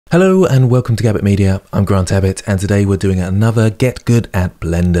Hello and welcome to Abbitt Media. I'm Grant Abbitt and today we're doing another Get Good at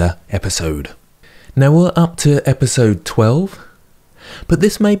Blender episode. Now we're up to episode 12, but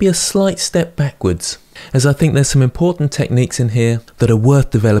this may be a slight step backwards as I think there's some important techniques in here that are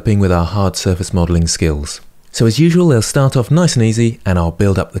worth developing with our hard surface modeling skills. So as usual, they'll start off nice and easy and I'll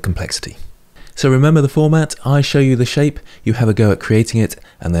build up the complexity. So remember the format, I show you the shape, you have a go at creating it,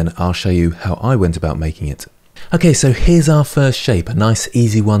 and then I'll show you how I went about making it. Okay, so here's our first shape, a nice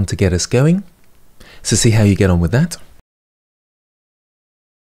easy one to get us going. So see how you get on with that.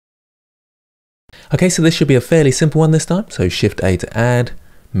 Okay, so this should be a fairly simple one this time. So Shift A to add,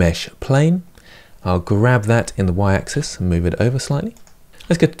 mesh plane. I'll grab that in the y-axis and move it over slightly.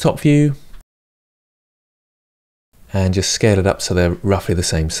 Let's get to top view and just scale it up so they're roughly the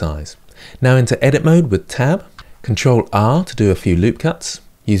same size. Now into edit mode with tab, Control R to do a few loop cuts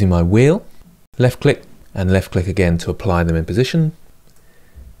using my wheel, left click and left click again to apply them in position.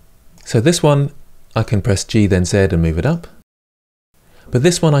 So this one I can press G then Z and move it up. But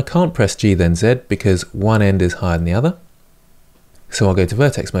this one I can't press G then Z because one end is higher than the other. So I'll go to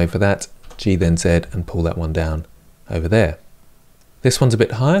vertex mode for that, G then Z and pull that one down over there. This one's a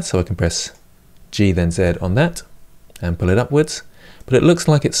bit higher so I can press G then Z on that and pull it upwards. But it looks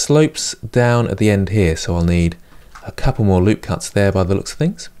like it slopes down at the end here, so I'll need a couple more loop cuts there by the looks of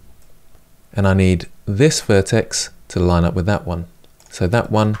things. And I need this vertex to line up with that one. So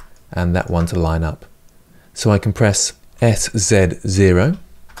that one and that one to line up. So I can press SZ0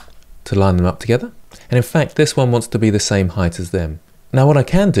 to line them up together. And in fact, this one wants to be the same height as them. Now what I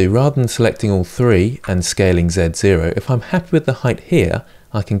can do, rather than selecting all three and scaling Z0, if I'm happy with the height here,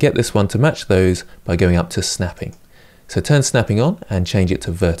 I can get this one to match those by going up to snapping. So turn snapping on and change it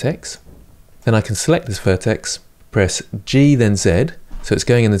to vertex. Then I can select this vertex, press G then Z, so it's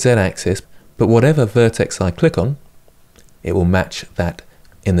going in the Z axis, but whatever vertex I click on, it will match that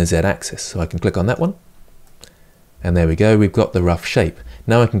in the Z axis. So I can click on that one. And there we go, we've got the rough shape.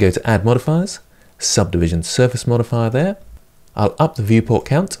 Now I can go to add modifiers, subdivision surface modifier there. I'll up the viewport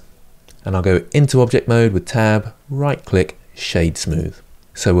count and I'll go into object mode with tab, right click, shade smooth.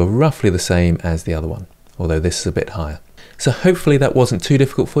 So we're roughly the same as the other one, although this is a bit higher. So hopefully that wasn't too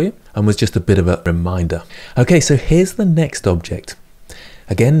difficult for you and was just a bit of a reminder. Okay, so here's the next object.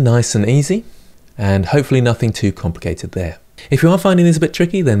 Again, nice and easy, and hopefully nothing too complicated there. If you are finding this a bit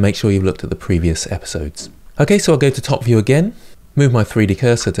tricky, then make sure you've looked at the previous episodes. Okay, so I'll go to top view again, move my 3D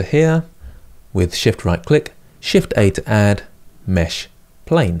cursor to here, with Shift right click, Shift A to add, mesh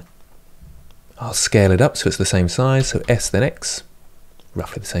plane. I'll scale it up so it's the same size, so S then X,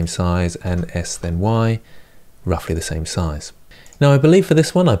 roughly the same size, and S then Y, roughly the same size. Now I believe for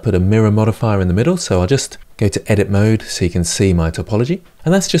this one I put a mirror modifier in the middle, so I'll just go to edit mode so you can see my topology.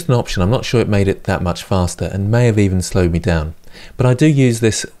 And that's just an option, I'm not sure it made it that much faster and may have even slowed me down. But I do use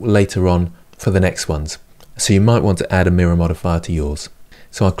this later on for the next ones, so you might want to add a mirror modifier to yours.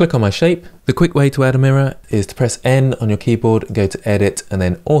 So I'll click on my shape. The quick way to add a mirror is to press N on your keyboard, go to edit and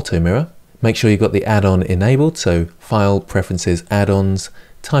then auto mirror. Make sure you've got the add-on enabled, so file, preferences, add-ons,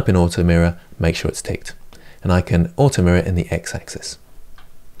 type in auto mirror, make sure it's ticked. And I can auto mirror in the x-axis.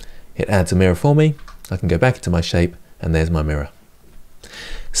 It adds a mirror for me. I can go back into my shape and there's my mirror.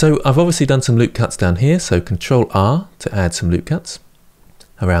 So I've obviously done some loop cuts down here, so Control R to add some loop cuts.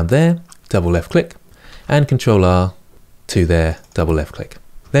 Around there, double left click, and Control R to there, double left click.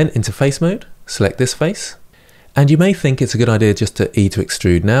 Then into face mode, select this face. And you may think it's a good idea just to E to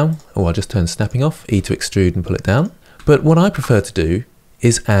extrude now, or I'll just turn snapping off, E to extrude and pull it down. But what I prefer to do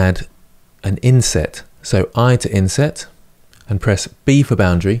is add an inset. So I to inset and press B for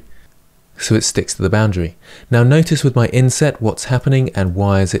boundary so it sticks to the boundary. Now notice with my inset what's happening and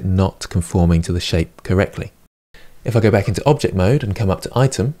why is it not conforming to the shape correctly. If I go back into object mode and come up to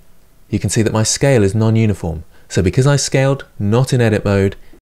item, you can see that my scale is non-uniform. So because I scaled not in edit mode,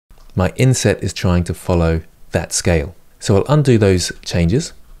 my inset is trying to follow that scale. So I'll undo those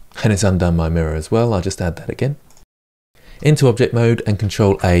changes and it's undone my mirror as well. I'll just add that again. Into object mode and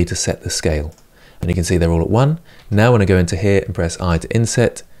Control A to set the scale. And you can see they're all at 1. Now when I go into here and press I to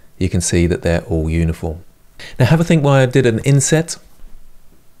inset, you can see that they're all uniform. Now have a think why I did an inset.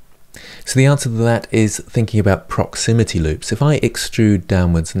 So the answer to that is thinking about proximity loops. If I extrude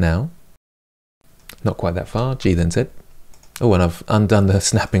downwards now, not quite that far, G then Z. Oh, and I've undone the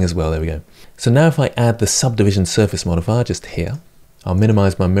snapping as well, there we go. So now if I add the subdivision surface modifier just here, I'll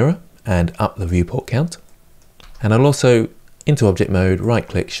minimize my mirror and up the viewport count. And I'll also, into object mode, right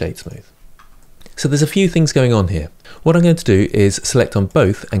click, shade smooth. So there's a few things going on here. What I'm going to do is select on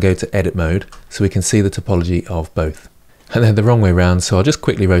both and go to edit mode so we can see the topology of both. And they're the wrong way around, so I'll just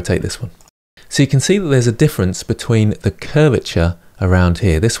quickly rotate this one. So you can see that there's a difference between the curvature around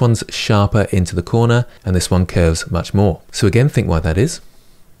here. This one's sharper into the corner and this one curves much more. So again, think why that is.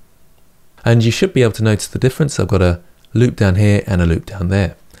 And you should be able to notice the difference. I've got a loop down here and a loop down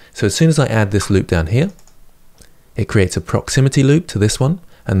there. So as soon as I add this loop down here, it creates a proximity loop to this one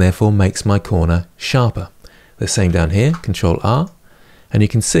and therefore makes my corner sharper. The same down here, Control R, and you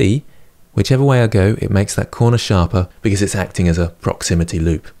can see whichever way I go, it makes that corner sharper because it's acting as a proximity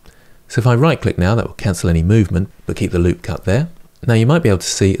loop. So if I right click now, that will cancel any movement, but keep the loop cut there. Now you might be able to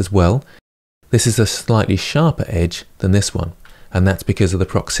see as well, this is a slightly sharper edge than this one, and that's because of the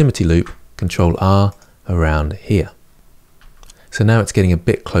proximity loop, Control R, around here. So now it's getting a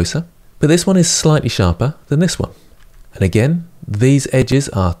bit closer, but this one is slightly sharper than this one. And again, these edges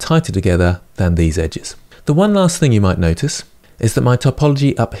are tighter together than these edges. The one last thing you might notice is that my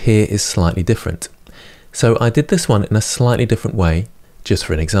topology up here is slightly different. So I did this one in a slightly different way, just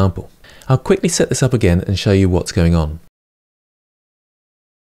for an example. I'll quickly set this up again and show you what's going on.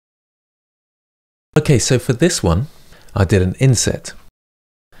 Okay, so for this one, I did an inset,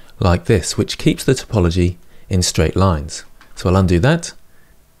 like this, which keeps the topology in straight lines. So I'll undo that.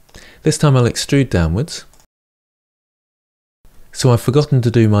 This time I'll extrude downwards. So I've forgotten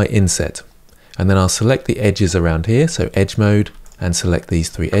to do my inset. And then I'll select the edges around here, so edge mode, and select these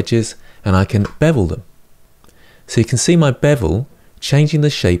three edges, and I can bevel them. So you can see my bevel changing the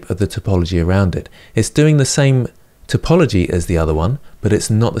shape of the topology around it. It's doing the same topology as the other one, but it's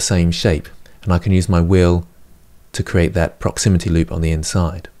not the same shape. And I can use my wheel to create that proximity loop on the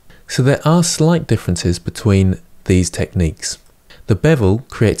inside. So there are slight differences between these techniques. The bevel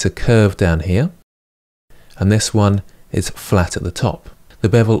creates a curve down here, and this one is flat at the top. The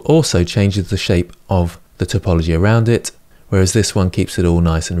bevel also changes the shape of the topology around it, whereas this one keeps it all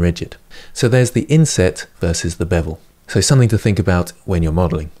nice and rigid. So there's the inset versus the bevel. So something to think about when you're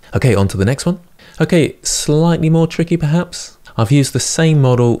modeling. Okay, on to the next one. Okay, slightly more tricky perhaps. I've used the same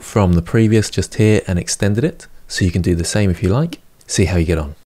model from the previous just here and extended it, so you can do the same if you like. See how you get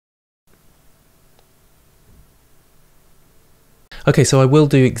on. Okay, so I will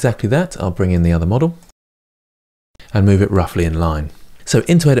do exactly that. I'll bring in the other model and move it roughly in line. So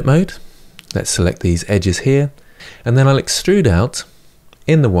into edit mode, let's select these edges here, and then I'll extrude out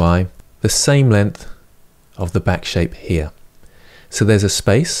in the Y the same length of the back shape here. So there's a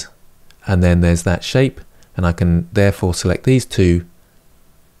space, and then there's that shape, and I can therefore select these two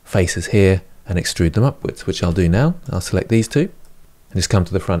faces here and extrude them upwards, which I'll do now. I'll select these two and just come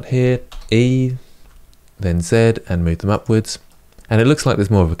to the front here, E, then Z, and move them upwards. And it looks like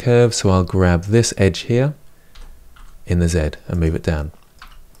there's more of a curve, so I'll grab this edge here in the Z and move it down.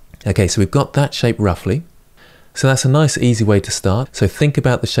 Okay, so we've got that shape roughly. So that's a nice easy way to start. So think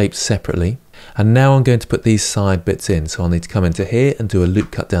about the shapes separately. And now I'm going to put these side bits in. So I'll need to come into here and do a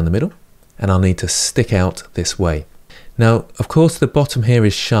loop cut down the middle. And I'll need to stick out this way. Now, of course, the bottom here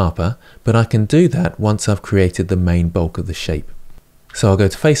is sharper, but I can do that once I've created the main bulk of the shape. So I'll go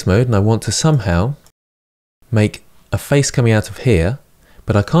to face mode, and I want to somehow make a face coming out of here,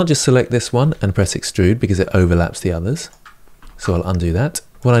 but I can't just select this one and press extrude because it overlaps the others. So I'll undo that.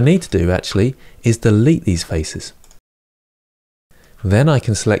 What I need to do actually is delete these faces. Then I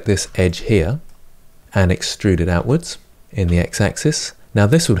can select this edge here and extrude it outwards in the x-axis. Now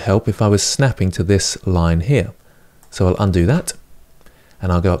this would help if I was snapping to this line here. So I'll undo that,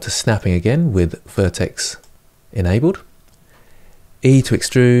 and I'll go up to snapping again with vertex enabled. E to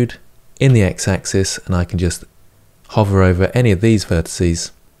extrude in the x-axis, and I can just hover over any of these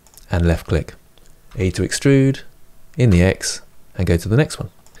vertices and left click. E to extrude in the X and go to the next one.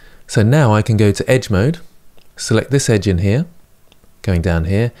 So now I can go to edge mode, select this edge in here, going down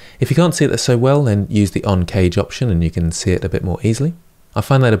here. If you can't see it so well, then use the on cage option and you can see it a bit more easily. I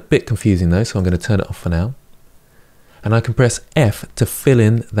find that a bit confusing though, so I'm going to turn it off for now. And I can press F to fill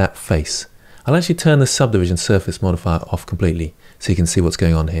in that face. I'll actually turn the subdivision surface modifier off completely so you can see what's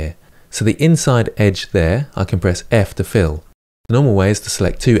going on here. So the inside edge there, I can press F to fill. The normal way is to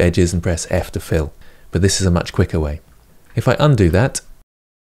select two edges and press F to fill, but this is a much quicker way. If I undo that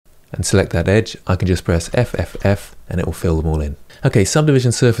and select that edge, I can just press F, F, F, and it will fill them all in. Okay,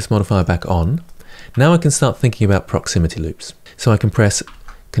 subdivision surface modifier back on. Now I can start thinking about proximity loops. So I can press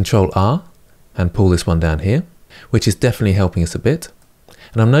Control R and pull this one down here, which is definitely helping us a bit.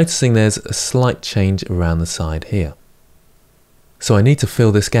 And I'm noticing there's a slight change around the side here. So I need to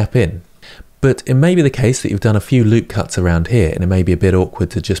fill this gap in. But it may be the case that you've done a few loop cuts around here and it may be a bit awkward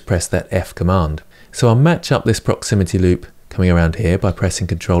to just press that F command. So I'll match up this proximity loop coming around here by pressing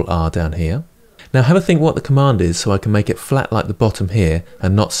Control R down here. Now have a think what the command is so I can make it flat like the bottom here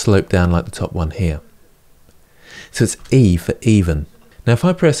and not slope down like the top one here. So it's E for even. Now if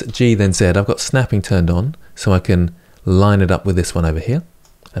I press G then Z, I've got snapping turned on so I can line it up with this one over here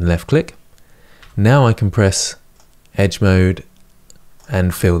and left click. Now I can press edge mode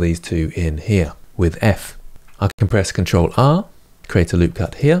and fill these two in here with F. I can press Ctrl R, create a loop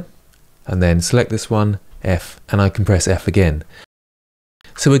cut here, and then select this one, F, and I can press F again.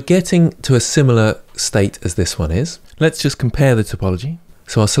 So we're getting to a similar state as this one is. Let's just compare the topology.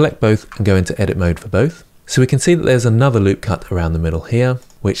 So I'll select both and go into edit mode for both. So we can see that there's another loop cut around the middle here,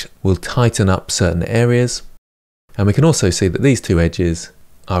 which will tighten up certain areas. And we can also see that these two edges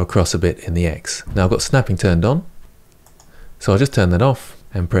are across a bit in the X. Now I've got snapping turned on, so I'll just turn that off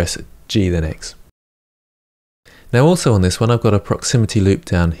and press G then X. Now also on this one I've got a proximity loop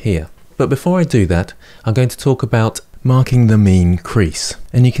down here. But before I do that, I'm going to talk about marking the mean crease.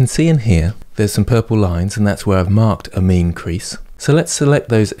 And you can see in here there's some purple lines, and that's where I've marked a mean crease. So let's select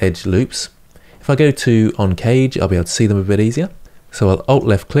those edge loops. If I go to on cage, I'll be able to see them a bit easier. So I'll alt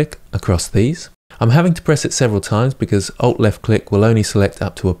left click across these. I'm having to press it several times because alt left click will only select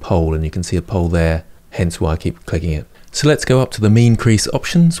up to a pole, and you can see a pole there, hence why I keep clicking it. So let's go up to the mean crease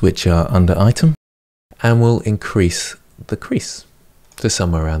options, which are under item, and we'll increase the crease to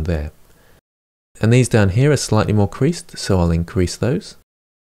somewhere around there. And these down here are slightly more creased, so I'll increase those.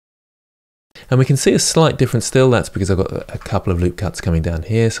 And we can see a slight difference still. That's because I've got a couple of loop cuts coming down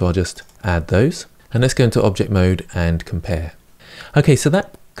here, so I'll just add those. And let's go into object mode and compare. Okay, so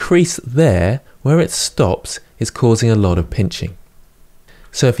that crease there, where it stops, is causing a lot of pinching.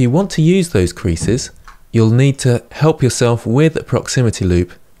 So if you want to use those creases, you'll need to help yourself with a proximity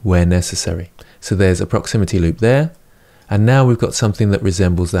loop where necessary. So there's a proximity loop there, and now we've got something that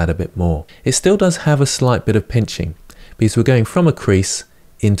resembles that a bit more. It still does have a slight bit of pinching because we're going from a crease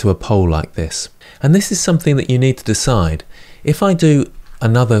into a pole like this. And this is something that you need to decide. If I do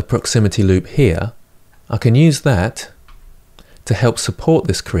another proximity loop here, I can use that to help support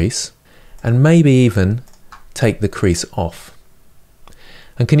this crease and maybe even take the crease off.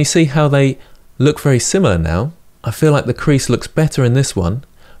 And can you see how they look very similar now? I feel like the crease looks better in this one,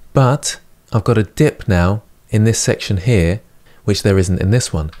 but I've got a dip now in this section here, which there isn't in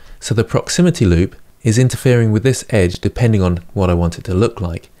this one. So the proximity loop is interfering with this edge depending on what I want it to look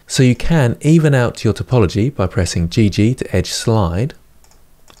like. So you can even out your topology by pressing GG to edge slide,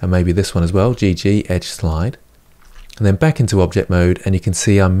 and maybe this one as well, GG edge slide, and then back into object mode, and you can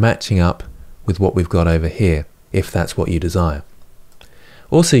see I'm matching up with what we've got over here, if that's what you desire.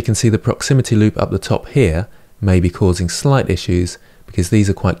 Also you can see the proximity loop up the top here may be causing slight issues because these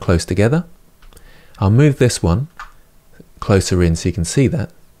are quite close together. I'll move this one closer in so you can see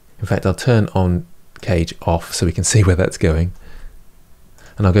that. In fact, I'll turn on cage off so we can see where that's going.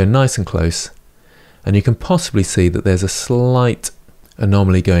 And I'll go nice and close, and you can possibly see that there's a slight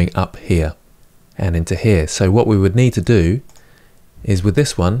anomaly going up here and into here. So what we would need to do is with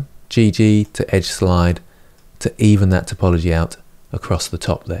this one, GG to edge slide, to even that topology out across the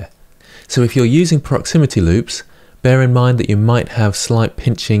top there. So if you're using proximity loops, bear in mind that you might have slight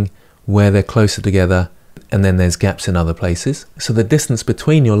pinching where they're closer together, and then there's gaps in other places. So the distance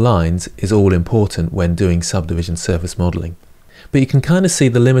between your lines is all important when doing subdivision surface modeling. But you can kind of see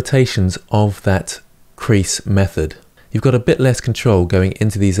the limitations of that crease method. You've got a bit less control going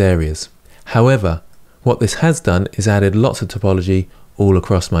into these areas. However, what this has done is added lots of topology all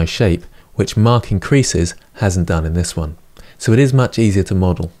across my shape, which marking creases hasn't done in this one. So it is much easier to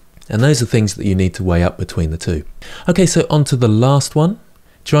model. And those are things that you need to weigh up between the two. Okay, so on to the last one.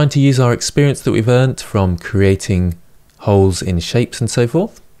 Trying to use our experience that we've earned from creating holes in shapes and so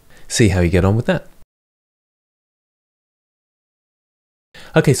forth. See how you get on with that.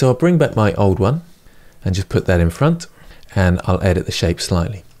 Okay, so I'll bring back my old one and just put that in front, and I'll edit the shape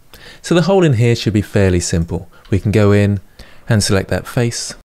slightly. So the hole in here should be fairly simple. We can go in and select that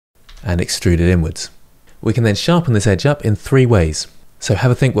face and extrude it inwards. We can then sharpen this edge up in 3 ways. So have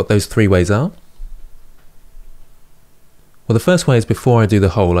a think what those 3 ways are. Well, the first way is before I do the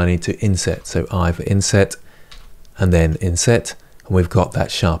hole, I need to inset. So I for inset, and then inset, and we've got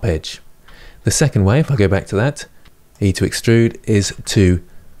that sharp edge. The second way, if I go back to that, E to extrude, is to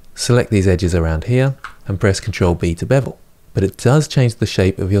select these edges around here and press Ctrl B to bevel. But it does change the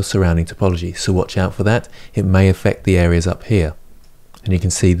shape of your surrounding topology, so watch out for that. It may affect the areas up here. And you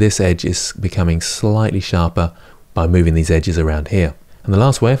can see this edge is becoming slightly sharper by moving these edges around here. And the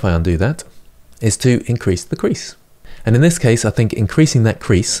last way, if I undo that, is to increase the crease. And in this case, I think increasing that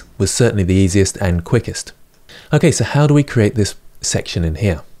crease was certainly the easiest and quickest. Okay, so how do we create this section in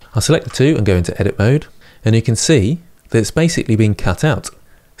here? I'll select the 2 and go into edit mode, and you can see that it's basically being cut out.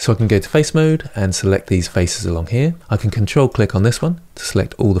 So I can go to face mode and select these faces along here. I can control click on this one to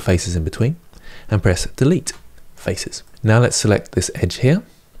select all the faces in between and press delete faces. Now let's select this edge here.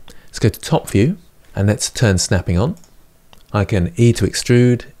 Let's go to top view and let's turn snapping on. I can E to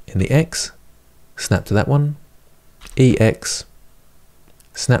extrude in the X, snap to that one, EX,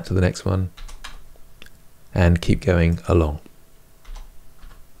 snap to the next one, and keep going along.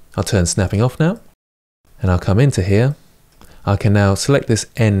 I'll turn snapping off now, and I'll come into here. I can now select this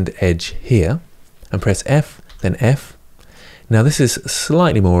end edge here and press F, then F. Now this is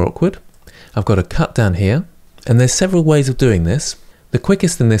slightly more awkward. I've got a cut down here, and there's several ways of doing this. The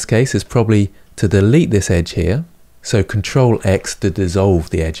quickest in this case is probably to delete this edge here. So Control X to dissolve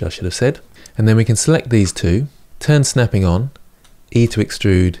the edge, I should have said. And then we can select these two, turn snapping on, E to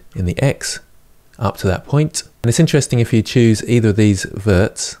extrude in the X up to that point. And it's interesting if you choose either of these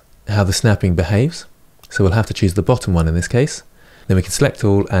verts, how the snapping behaves. So we'll have to choose the bottom one in this case. Then we can select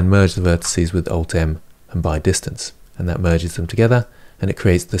all and merge the vertices with Alt M and by distance. And that merges them together and it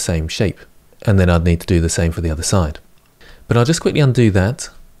creates the same shape. And then I'd need to do the same for the other side. But I'll just quickly undo that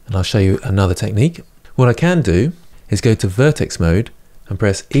and I'll show you another technique. What I can do is go to vertex mode and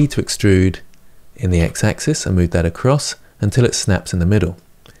press E to extrude in the X-axis and move that across until it snaps in the middle.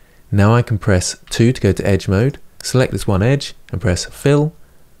 Now I can press 2 to go to edge mode, select this one edge and press fill,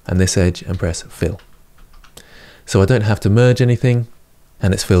 and this edge and press fill. So I don't have to merge anything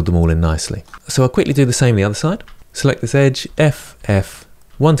and it's filled them all in nicely. So I'll quickly do the same on the other side. Select this edge, F, F,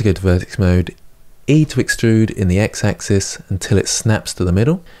 1 to go to vertex mode, E to extrude in the X-axis until it snaps to the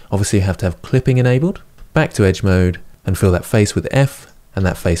middle. Obviously you have to have clipping enabled. Back to edge mode and fill that face with F and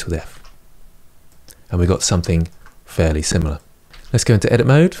that face with F. And we've got something fairly similar. Let's go into edit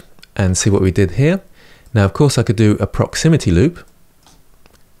mode and see what we did here. Now of course I could do a proximity loop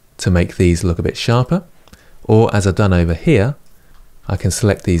to make these look a bit sharper, or as I've done over here, I can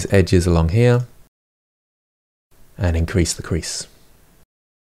select these edges along here and increase the crease.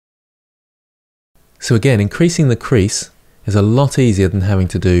 So again, increasing the crease is a lot easier than having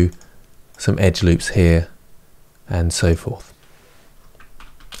to do some edge loops here and so forth.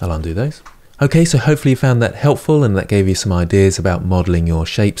 I'll undo those. Okay, so hopefully you found that helpful and that gave you some ideas about modeling your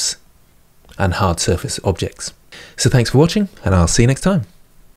shapes and hard surface objects. So thanks for watching and I'll see you next time.